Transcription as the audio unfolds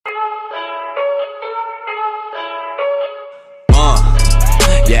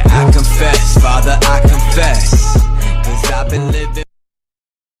Yeah, I confess, Father, I confess, 'cause I've been living.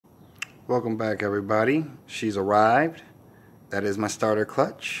 Welcome back, everybody. She's arrived. That is my starter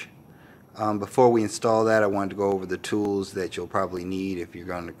clutch. Before we install that, I wanted to go over the tools that you'll probably need if you're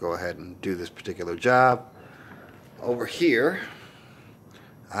going to go ahead and do this particular job. Over here,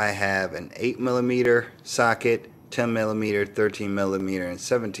 I have an 8mm socket, 10mm, 13mm, and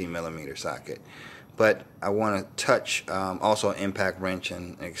 17mm socket. But I want to touch also an impact wrench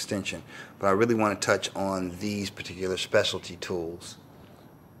and an extension. But I really want to touch on these particular specialty tools.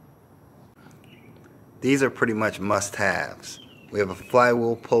 These are pretty much must-haves. We have a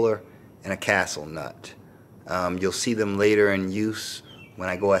flywheel puller and a castle nut. You'll see them later in use when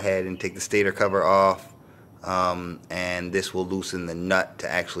I go ahead and take the stator cover off, and this will loosen the nut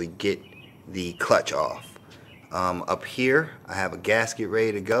to actually get the clutch off. Up here I have a gasket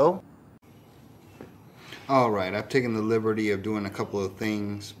ready to go. Alright, I've taken the liberty of doing a couple of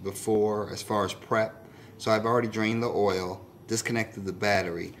things before as far as prep. So I've already drained the oil, disconnected the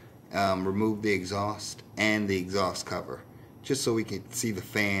battery, removed the exhaust and the exhaust cover, just so we can see the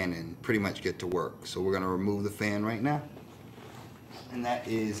fan and pretty much get to work. So we're going to remove the fan right now, and that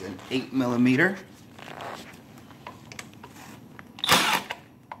is an 8mm.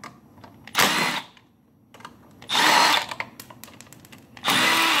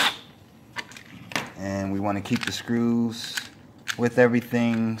 And we want to keep the screws with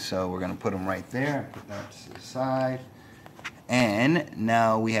everything, so we're going to put them right there. Put that to the side. And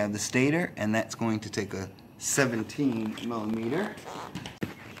now we have the stator, and that's going to take a 17mm.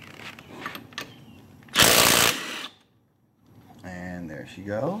 And there she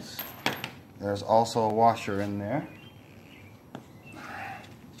goes. There's also a washer in there.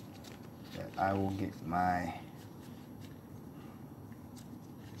 But I will get my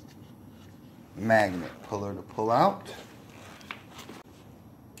magnet puller to pull out.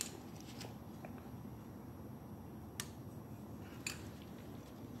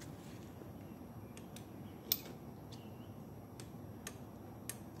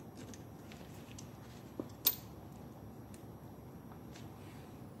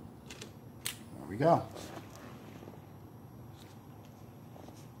 There we go.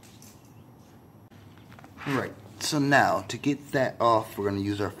 Alright, so now to get that off, we're going to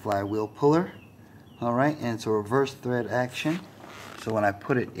use our flywheel puller. Alright, and it's a reverse thread action. So when I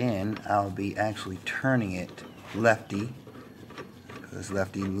put it in, I'll be actually turning it lefty. Because it's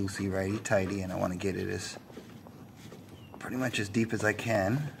lefty, loosey, righty, tighty, and I want to get it as pretty much as deep as I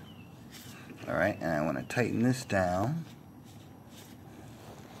can. Alright, and I want to tighten this down.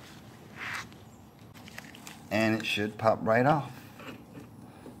 And it should pop right off.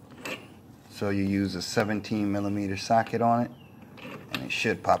 So you use a 17mm socket on it, and it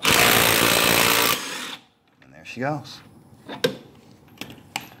should pop off. And there she goes.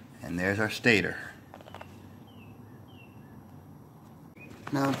 And there's our stator.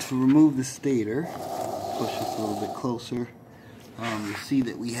 Now to remove the stator, push this a little bit closer. You'll see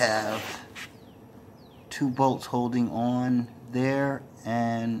that we have two bolts holding on there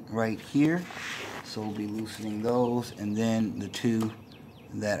and right here. So we'll be loosening those, and then the two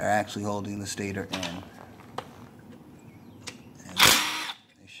that are actually holding the stator in. And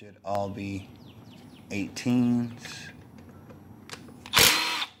they should all be 8mm.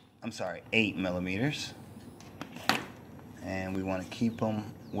 And we want to keep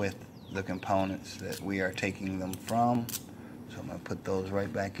them with the components that we are taking them from. So I'm going to put those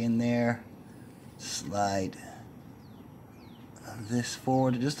right back in there. Slide this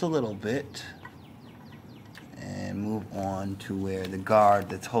forward just a little bit. And move on to where the guard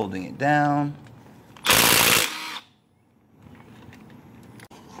that's holding it down.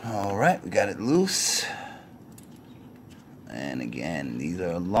 Alright, we got it loose. And again, these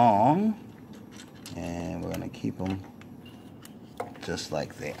are long. And we're going to keep them just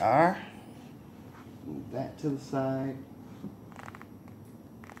like they are. Move that to the side.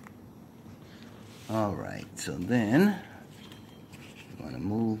 Alright, so then I'm going to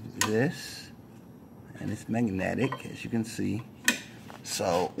move this. And it's magnetic, as you can see.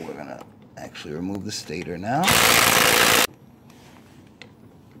 So we're going to actually remove the stator now.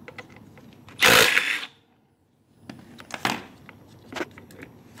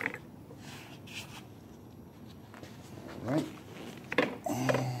 Alright.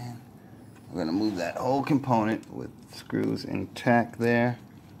 And we're going to move that whole component with screws intact there.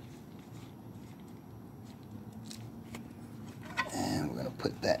 And we're going to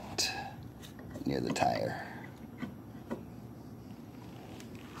put that near the tire.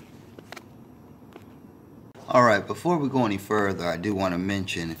 Alright, before we go any further, I do want to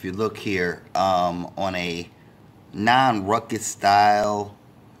mention, if you look here, on a non-ruckus style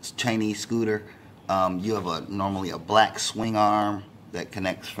Chinese scooter, you have normally a black swing arm that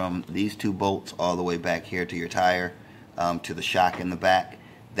connects from these two bolts all the way back here to your tire, to the shock in the back.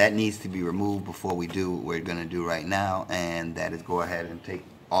 That needs to be removed before we do what we're going to do right now, and that is go ahead and take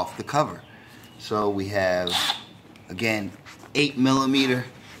off the cover. So we have, again, 8mm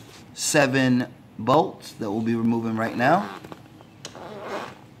 7 bolts that we'll be removing right now.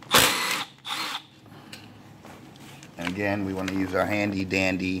 And again, we want to use our handy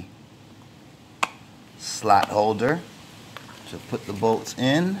dandy slot holder to put the bolts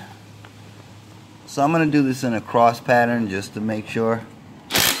in. So I'm going to do this in a cross pattern just to make sure.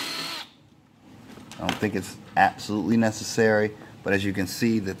 I don't think it's absolutely necessary, but as you can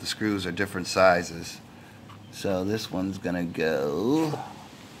see that the screws are different sizes. So this one's going to go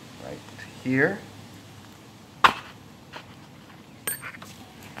right here.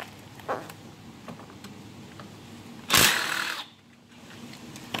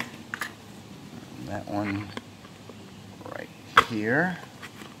 That one right here.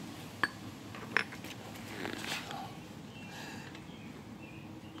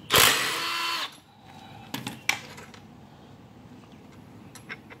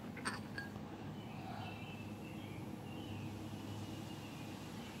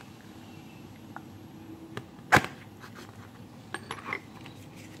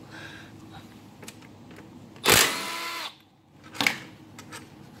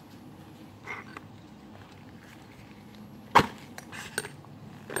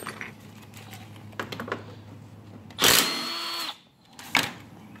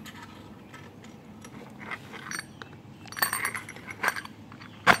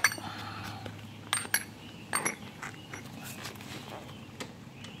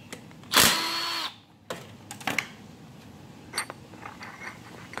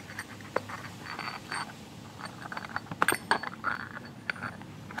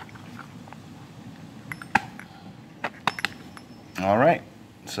 Alright,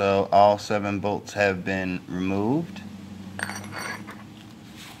 so all 7 bolts have been removed.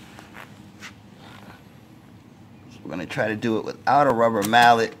 So we're going to try to do it without a rubber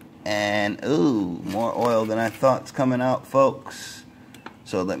mallet, and ooh, more oil than I thought's coming out, folks.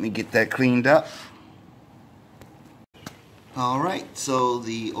 So let me get that cleaned up. Alright, so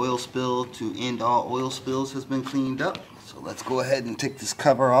the oil spill to end all oil spills has been cleaned up. So let's go ahead and take this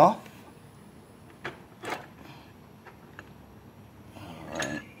cover off.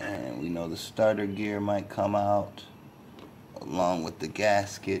 We know the starter gear might come out along with the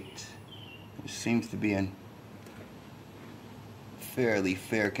gasket, which seems to be in fairly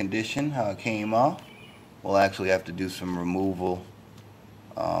fair condition how it came off. We'll actually have to do some removal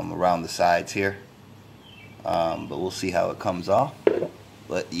around the sides here, but we'll see how it comes off.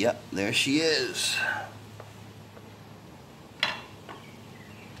 But yep, there she is.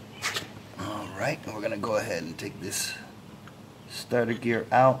 Alright, and we're gonna go ahead and take this starter gear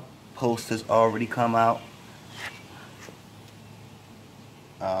out. Post has already come out.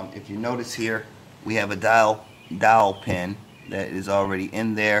 If you notice here, we have a dowel pin that is already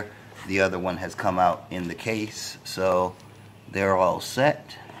in there. The other one has come out in the case, so they're all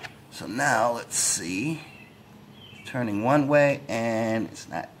set. So now let's see. It's turning one way and it's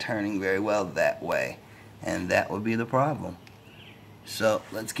not turning very well that way, and that would be the problem. So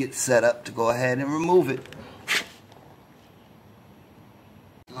let's get set up to go ahead and remove it.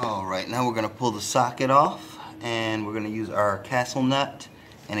 Alright, now we're going to pull the socket off, and we're going to use our castle nut.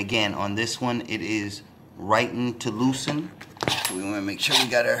 And again, on this one, it is righten to loosen. So we want to make sure we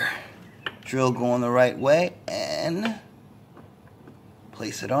got our drill going the right way, and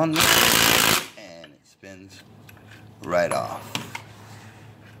place it on there, and it spins right off.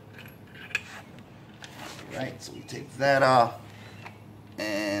 Alright, so we take that off,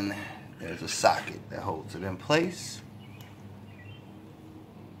 and there's a socket that holds it in place.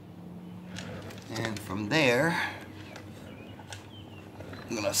 And from there,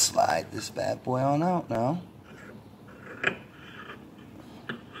 I'm going to slide this bad boy on out now.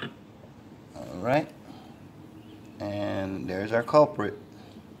 Alright. And there's our culprit.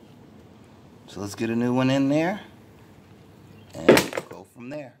 So let's get a new one in there and go from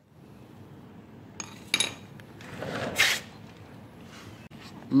there.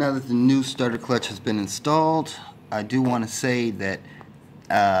 Now that the new starter clutch has been installed, I do want to say that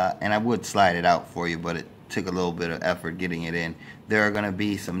and I would slide it out for you, but it took a little bit of effort getting it in. There are going to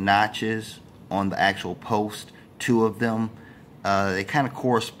be some notches on the actual post, 2 of them. They kind of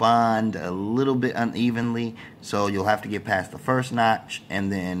correspond a little bit unevenly, so you'll have to get past the first notch, and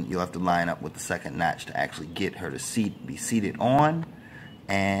then you'll have to line up with the second notch to actually get her to be seated on.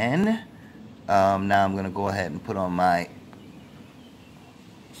 And now I'm going to go ahead and put on my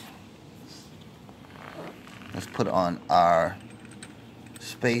let's put on our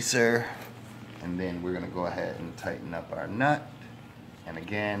spacer, and then we're going to go ahead and tighten up our nut. And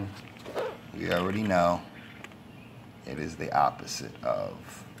again, we already know it is the opposite of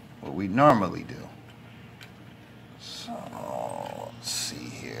what we normally do. So let's see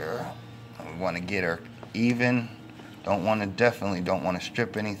here. We want to get her even. Definitely don't want to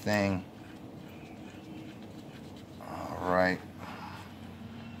strip anything. All right.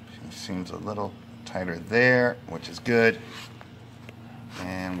 She seems a little tighter there, which is good.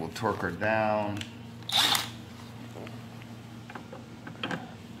 And we'll torque her down.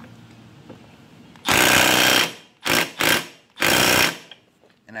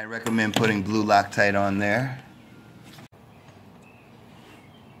 And I recommend putting blue Loctite on there.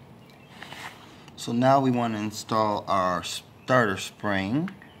 So now we want to install our starter spring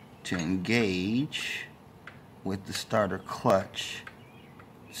to engage with the starter clutch.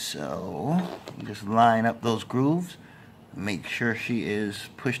 So just line up those grooves, make sure she is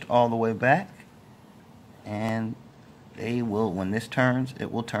pushed all the way back, and they will, when this turns,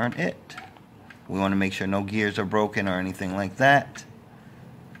 it will turn it. We want to make sure no gears are broken or anything like that.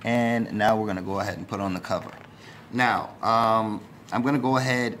 And now we're going to go ahead and put on the cover. Now I'm going to go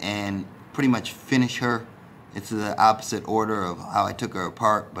ahead and pretty much finish her. It's the opposite order of how I took her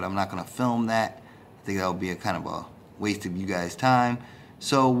apart, but I'm not going to film that. I think that would be a kind of a waste of you guys' time.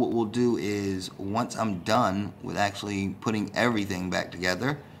 So what we'll do is, once I'm done with actually putting everything back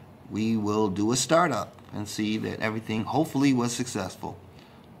together, we will do a startup and see that everything hopefully was successful.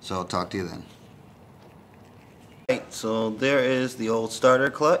 So I'll talk to you then. Alright, so there is the old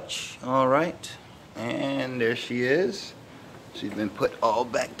starter clutch. Alright, and there she is. She's been put all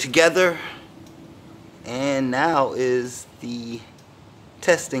back together, and now is the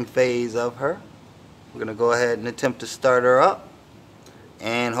testing phase of her. We're going to go ahead and attempt to start her up,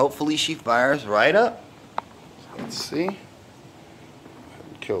 and hopefully she fires right up. Let's see.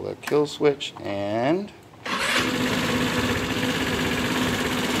 Kill that kill switch, and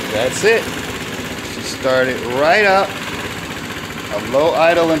that's it. She started right up. A low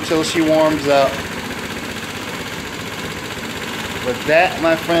idle until she warms up. With that,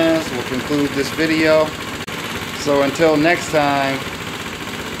 my friends, we'll conclude this video. So until next time,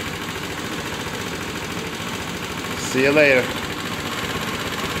 see you later.